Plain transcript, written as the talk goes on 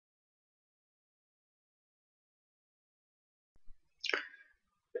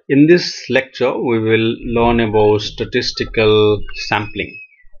In this lecture, we will learn about statistical sampling.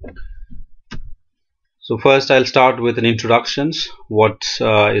 So first, I'll start with an introductions. What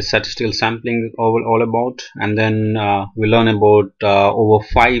is statistical sampling all about, and then we'll learn about over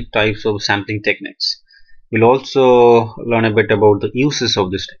 5 types of sampling techniques. We'll also learn a bit about the uses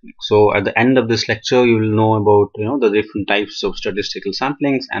of this technique. So at the end of this lecture, you will know about the different types of statistical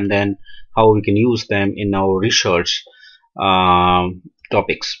samplings, and then how we can use them in our research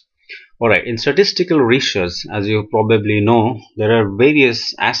topics. Alright, in statistical research, as you probably know, there are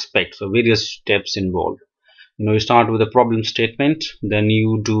various aspects or various steps involved. You start with a problem statement, then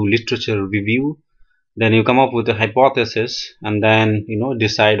you do literature review, then you come up with a hypothesis, and then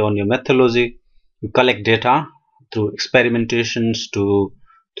decide on your methodology. You collect data through experimentations,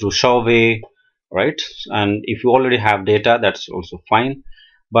 through survey, right? And if you already have data, that's also fine.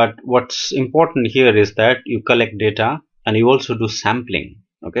 But what's important here is that you collect data and you also do sampling.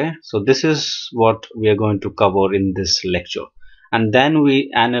 Okay, so this is what we are going to cover in this lecture, and then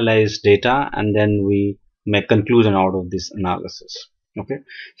we analyze data and then we make conclusion out of this analysis. Okay,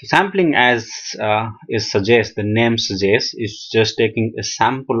 so sampling, as the name suggests, is just taking a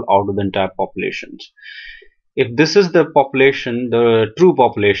sample out of the entire population. If this is the population, the true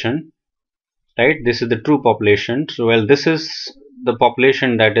population, right, this is the true population, so well, this is the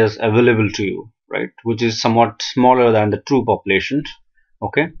population that is available to you, right, which is somewhat smaller than the true population.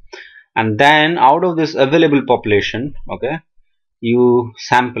 Okay, and then out of this available population, okay, you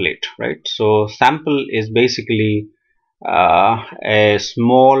sample it, right? So sample is basically a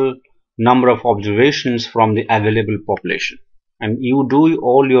small number of observations from the available population, and you do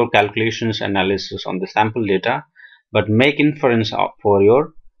all your calculations analysis on the sample data, but make inference for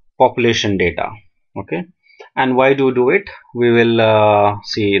your population data. Okay, and why do we do it? We will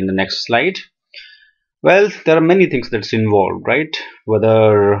see in the next slide. Well, there are many things that's involved, right?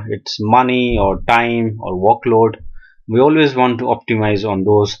 Whether it's money or time or workload, we always want to optimize on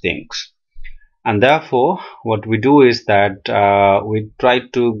those things. And therefore, what we do is that we try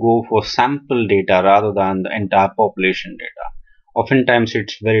to go for sample data rather than the entire population data. Oftentimes,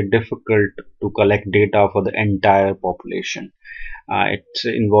 it's very difficult to collect data for the entire population. It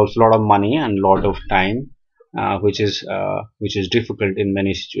involves a lot of money and a lot of time, which is difficult in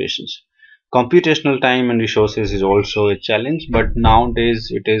many situations. Computational time and resources is also a challenge, but nowadays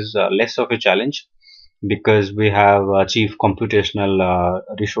it is less of a challenge because we have cheap computational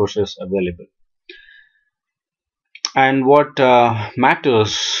resources available. And what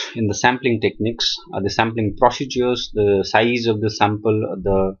matters in the sampling techniques are the sampling procedures, the size of the sample,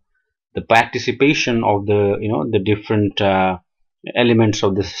 the participation of the different elements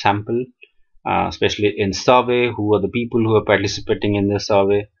of the sample, especially in survey, who are the people who are participating in the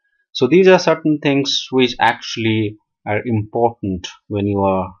survey. So these are certain things which actually are important when you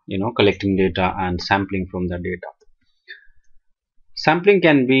are collecting data and sampling from the data. Sampling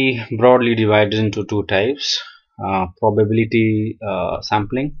can be broadly divided into two types: probability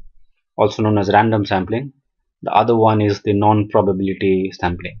sampling, also known as random sampling. The other one is the non-probability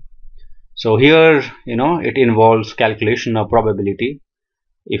sampling. So here it involves calculation of probability.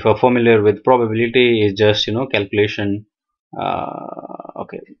 If you're familiar with probability, is just calculation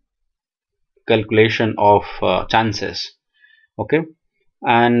calculation of chances. Okay,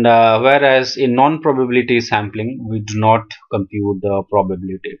 and whereas in non-probability sampling we do not compute the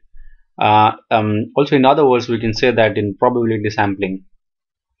probability. Also, in other words, we can say that in probability sampling,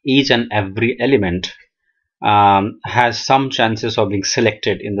 each and every element has some chances of being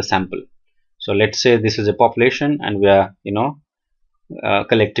selected in the sample. So let's say this is a population and we are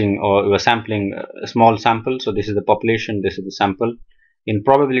collecting, or we are sampling a small sample. So this is the population, this is the sample. In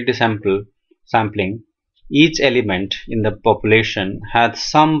probability sampling, each element in the population has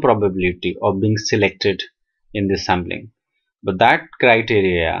some probability of being selected in this sampling, but that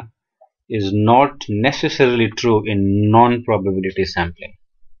criteria is not necessarily true in non-probability sampling,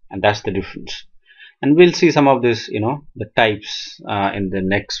 and that's the difference. And we'll see some of this, the types in the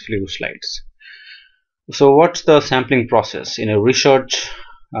next few slides. So what's the sampling process in a research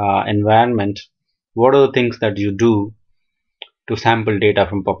environment? What are the things that you do to sample data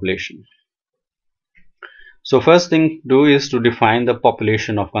from population? So first thing to do is to define the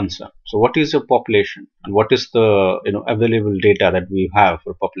population of concern. So what is a population, and what is the available data that we have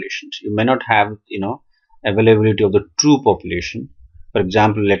for populations? You may not have availability of the true population. For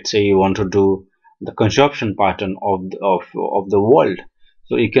example, let's say you want to do the consumption pattern of the world.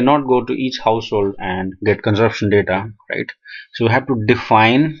 So you cannot go to each household and get consumption data, right? So you have to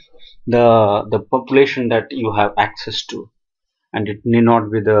define the population that you have access to, and it need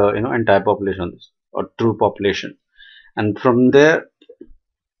not be the entire population or true population. And from there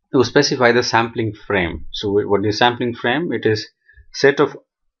to specify the sampling frame. So what is sampling frame? It is set of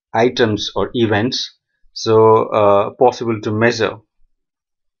items or events, so possible to measure.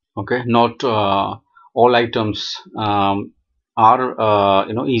 Okay, not all items are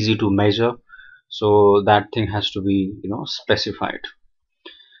easy to measure, so that thing has to be specified.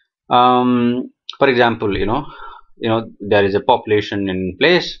 For example, there is a population in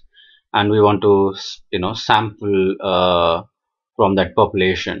place, and we want to sample from that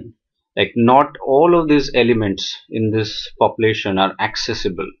population. Like, not all of these elements in this population are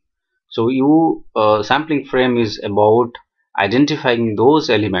accessible, so you sampling frame is about identifying those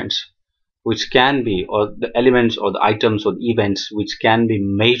elements which can be, or the elements or the items or the events which can be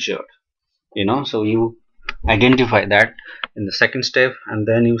measured. So you identify that in the second step, and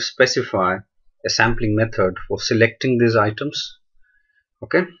then you specify a sampling method for selecting these items.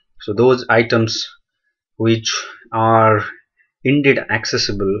 Okay, so those items which are indeed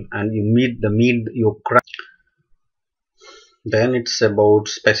accessible and you meet your criteria. Then it's about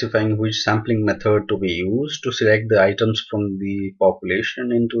specifying which sampling method to be used to select the items from the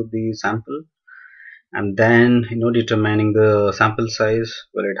population into the sample, and then determining the sample size.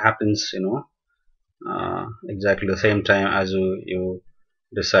 Well, it happens exactly the same time as you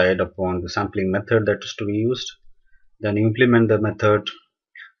decide upon the sampling method that is to be used. Then you implement the method,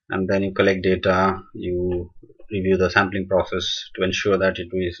 and then you collect data, you review the sampling process to ensure that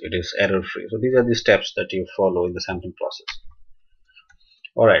it is error free. So these are the steps that you follow in the sampling process.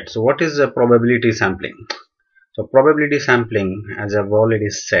 Alright, so what is probability sampling? So probability sampling, as I've already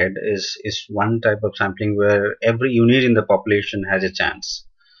said, is one type of sampling where every unit in the population has a chance.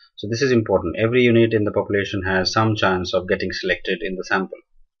 So this is important. Every unit in the population has some chance of getting selected in the sample.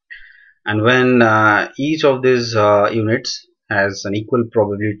 And when each of these units has an equal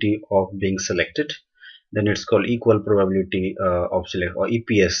probability of being selected, then it's called equal probability of select, or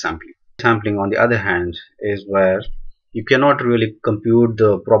EPS sampling. Sampling, on the other hand, is where you cannot really compute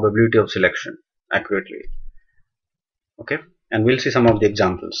the probability of selection accurately. Okay, and we'll see some of the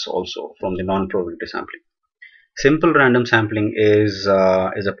examples also from the non-probability sampling. Simple random sampling is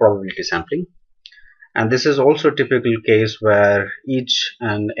a probability sampling, and this is also a typical case where each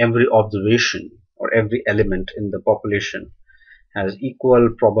and every observation or every element in the population has equal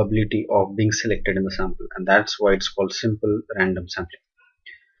probability of being selected in the sample, and that's why it's called simple random sampling.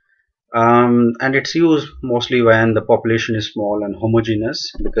 And it's used mostly when the population is small and homogeneous,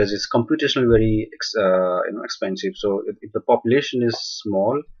 because it's computationally very expensive. So if the population is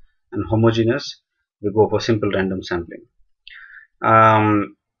small and homogeneous, we go for simple random sampling.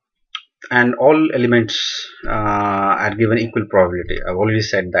 And all elements are given equal probability. I've already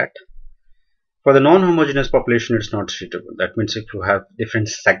said that. For the non-homogeneous population, it's not suitable. That means if you have different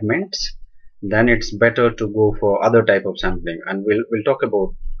segments, then it's better to go for other type of sampling, and we'll talk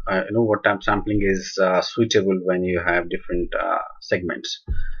about what type of sampling is suitable when you have different segments.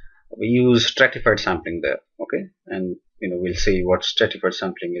 We use stratified sampling there. Okay, and we'll see what stratified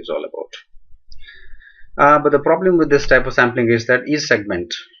sampling is all about. But the problem with this type of sampling is that each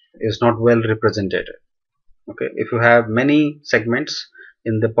segment is not well represented. Okay, if you have many segments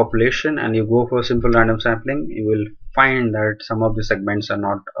in the population and you go for simple random sampling, you will find that some of the segments are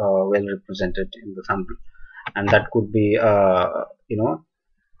not well represented in the sample, and that could be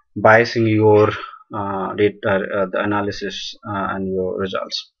biasing your data, the analysis and your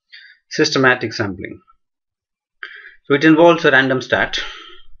results. Systematic sampling, so it involves a random stat,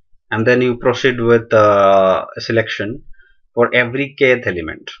 and then you proceed with a selection for every kth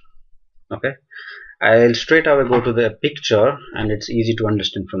element. Okay, I'll straight away go to the picture, and it's easy to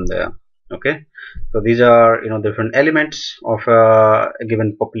understand from there. Okay, so these are different elements of a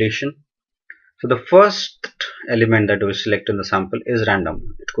given population. So the first element that we select in the sample is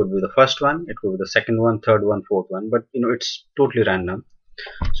random. It could be the first one, it could be the second one, third one, fourth one, but it's totally random.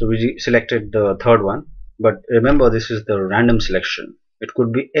 So we selected the third one, but remember, this is the random selection. It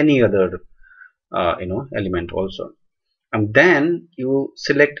could be any other element also. And then you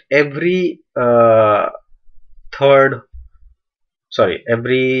select every third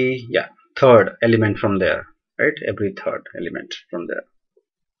element from there, right? Every third element from there.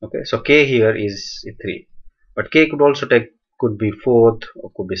 Okay, so k here is 3, but k could be fourth,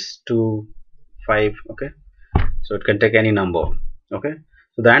 or could be 2, 5. Okay, so it can take any number. Okay,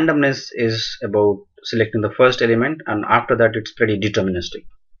 so the randomness is about selecting the first element, and after that it's pretty deterministic.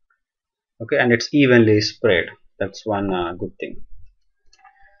 Okay, and it's evenly spread. That's one good thing.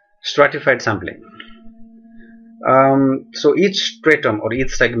 Stratified sampling. So each stratum or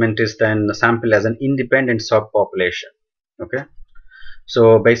each segment is then sampled as an independent subpopulation. Okay,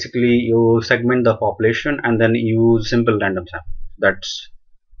 so basically you segment the population and then use simple random sampling. That's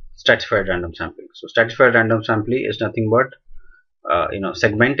stratified random sampling. So stratified random sampling is nothing but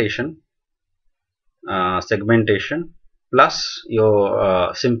segmentation plus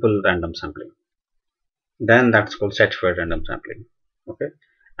your simple random sampling. Then that's called stratified random sampling. Okay,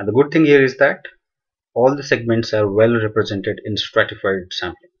 and the good thing here is that all the segments are well represented in stratified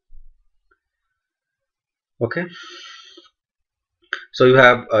sampling. Okay, so you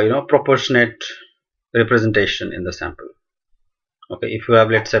have proportionate representation in the sample. Okay, if you have,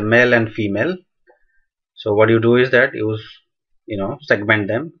 let's say, male and female, so what you do is that you segment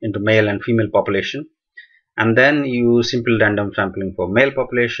them into male and female population, and then you use simple random sampling for male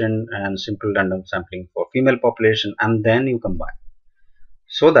population and simple random sampling for female population, and then you combine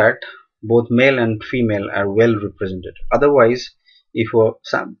so that both male and female are well represented. Otherwise, if your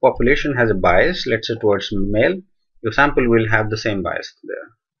population has a bias, let's say towards male, your sample will have the same bias there.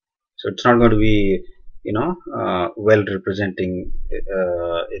 So it's not going to be well representing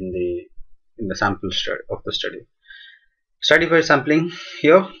in the sample of the study. Stratified sampling,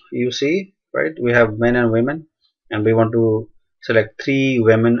 here you see, right, we have men and women, and we want to select 3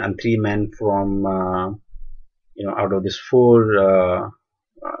 women and 3 men from out of these 4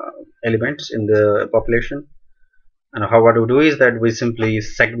 elements in the population. And what we do is that we simply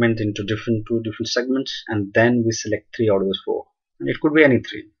segment into 2 different segments, and then we select 3 out of those 4, and it could be any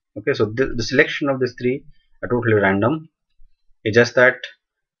 3. Okay, so the selection of these 3 are totally random. It's just that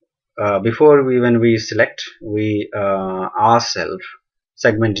when we select, we ourselves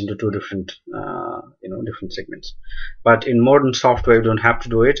segment into 2 different different segments. But in modern software, you don't have to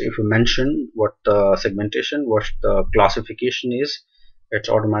do it. If you mention what the segmentation, what the classification is, it's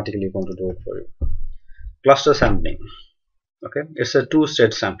automatically going to do it for you. Cluster sampling. Okay, it's a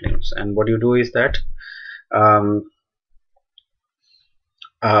 2-stage samplings, and what you do is that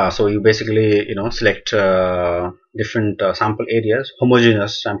so you basically select different sample areas,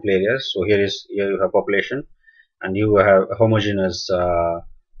 homogeneous sample areas. So here you have population, and you have homogeneous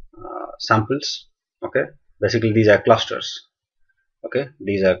samples. Okay, basically these are clusters. Okay,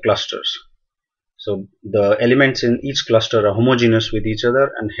 these are clusters. So the elements in each cluster are homogeneous with each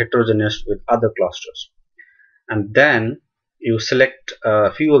other and heterogeneous with other clusters, and then you select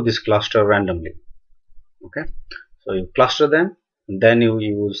a few of these clusters randomly. Okay, so you cluster them, and then you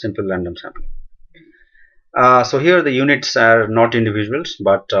use simple random sampling. So here the units are not individuals,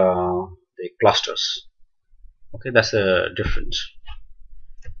 but the clusters. Okay, that's a difference.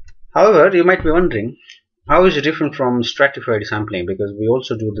 However, you might be wondering, how is it different from stratified sampling? Because we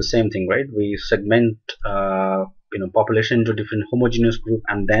also do the same thing, right? We segment population into different homogeneous group,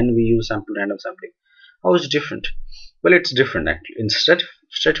 and then we use sample random sampling. How is it different? Well, it's different actually. In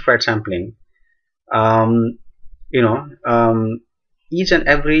stratified sampling, each and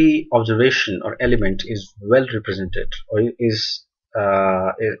every observation or element is well represented, or is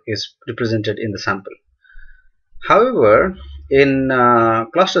represented in the sample. However, in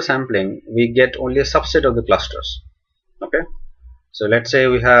cluster sampling, we get only a subset of the clusters. Okay, so let's say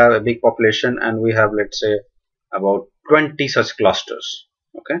we have a big population, and we have, let's say, about 20 such clusters,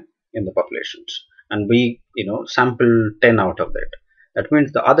 okay, in the populations, and we sample 10 out of that. That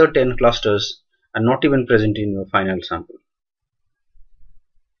means the other 10 clusters are not even present in your final sample.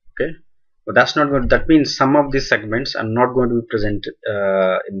 Okay, but that's not good. That means some of these segments are not going to be present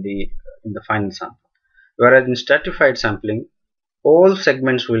in the final sample. Whereas in stratified sampling, all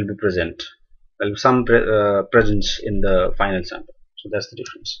segments will be present, well, some presence in the final sample. So that's the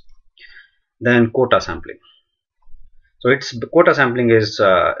difference. Then quota sampling. So the quota sampling is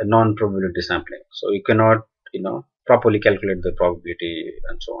a non-probability sampling. So you cannot properly calculate the probability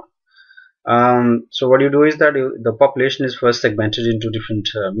and so on. So what you do is that the population is first segmented into different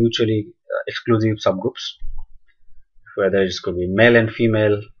mutually exclusive subgroups, whether it could be male and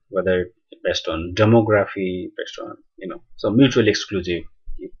female, whether based on demography, based on so mutually exclusive.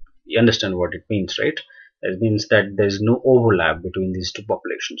 You understand what it means, right? It means that there is no overlap between these 2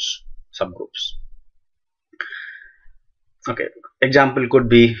 populations subgroups. Okay, example could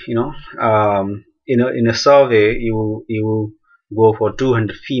be in a survey you go for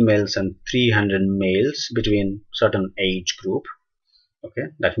 200 females and 300 males between certain age group. Okay,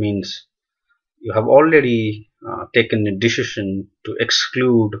 that means you have already taken a decision to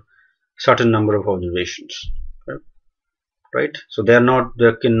exclude certain number of observations, right? So they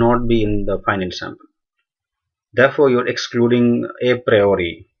cannot be in the final sample. Therefore, you're excluding a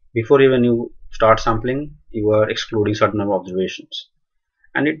priori. Before even you start sampling, you are excluding certain number of observations,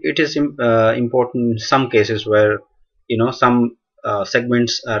 and it is important in some cases where some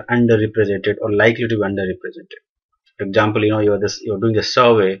segments are underrepresented or likely to be underrepresented. For example, you're doing a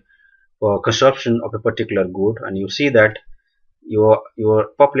survey for consumption of a particular good, and you see that your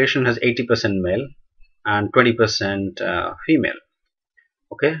population has 80% male and 20% female.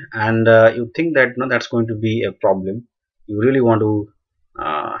 Okay, and you think that no, that's going to be a problem. You really want to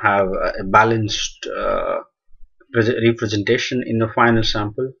have a balanced representation in the final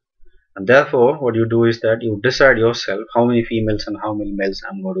sample, and therefore what you do is that you decide yourself how many females and how many males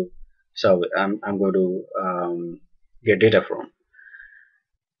I'm going to serve. I'm going to get data from.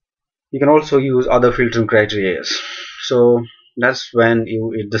 You can also use other filtering criteria. So that's when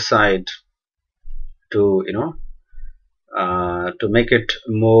you decide to to make it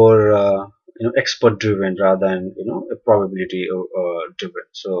more expert driven rather than a probability driven.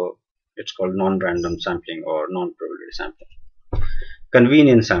 So it's called non-random sampling or non-probability sampling.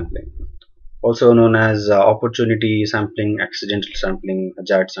 Convenience sampling, also known as opportunity sampling, accidental sampling,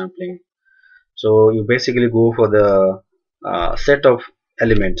 hazard sampling. So you basically go for the set of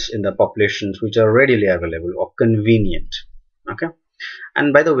elements in the populations which are readily available or convenient. Okay,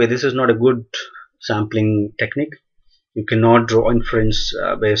 and by the way, this is not a good sampling technique. You cannot draw inference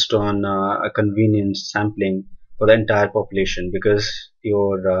based on a convenience sampling for the entire population, because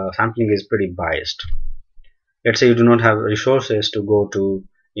your sampling is pretty biased. Let's say you do not have resources to go to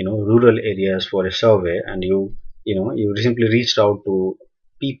rural areas for a survey, and you simply reached out to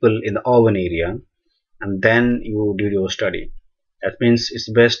people in the urban area, and then you did your study. That means it's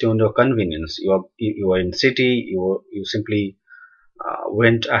based on your convenience. You are in city, you simply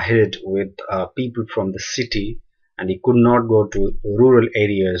went ahead with people from the city, and he could not go to rural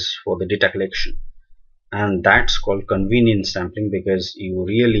areas for the data collection, and that's called convenience sampling, because you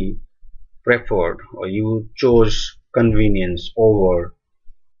really preferred or you chose convenience over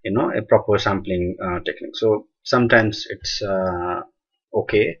a proper sampling technique. So sometimes it's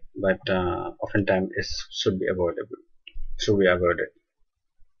okay, but oftentimes it should be avoided.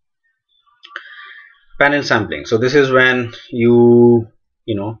 Panel sampling, so this is when you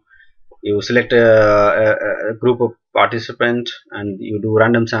know you select a group of participants and you do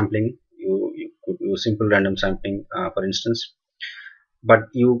random sampling. You could use simple random sampling, for instance, but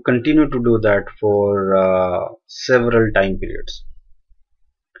you continue to do that for several time periods.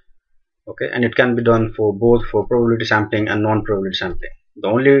 Okay, and it can be done for both for probability sampling and non-probability sampling. The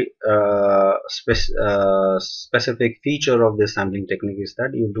only specific feature of this sampling technique is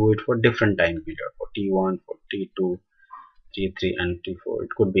that you do it for different time period, for T1, for T2, T3 and T4. It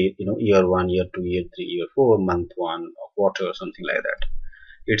could be year 1, year 2, year 3, year 4, month 1, or quarter, or something like that.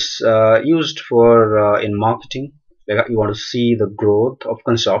 It's used for in marketing. Like you want to see the growth of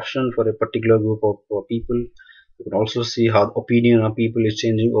consumption for a particular group of people. You can also see how the opinion of people is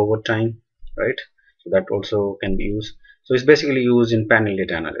changing over time, right? So that also can be used. So it's basically used in panel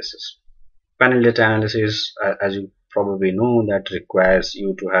data analysis. Panel data analysis, as you probably know, that requires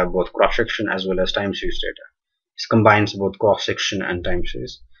you to have both cross-section as well as time series data. It combines both cross-section and time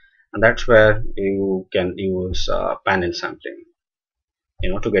series, and that's where you can use panel sampling,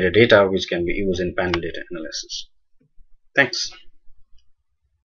 to get a data which can be used in panel data analysis. Thanks.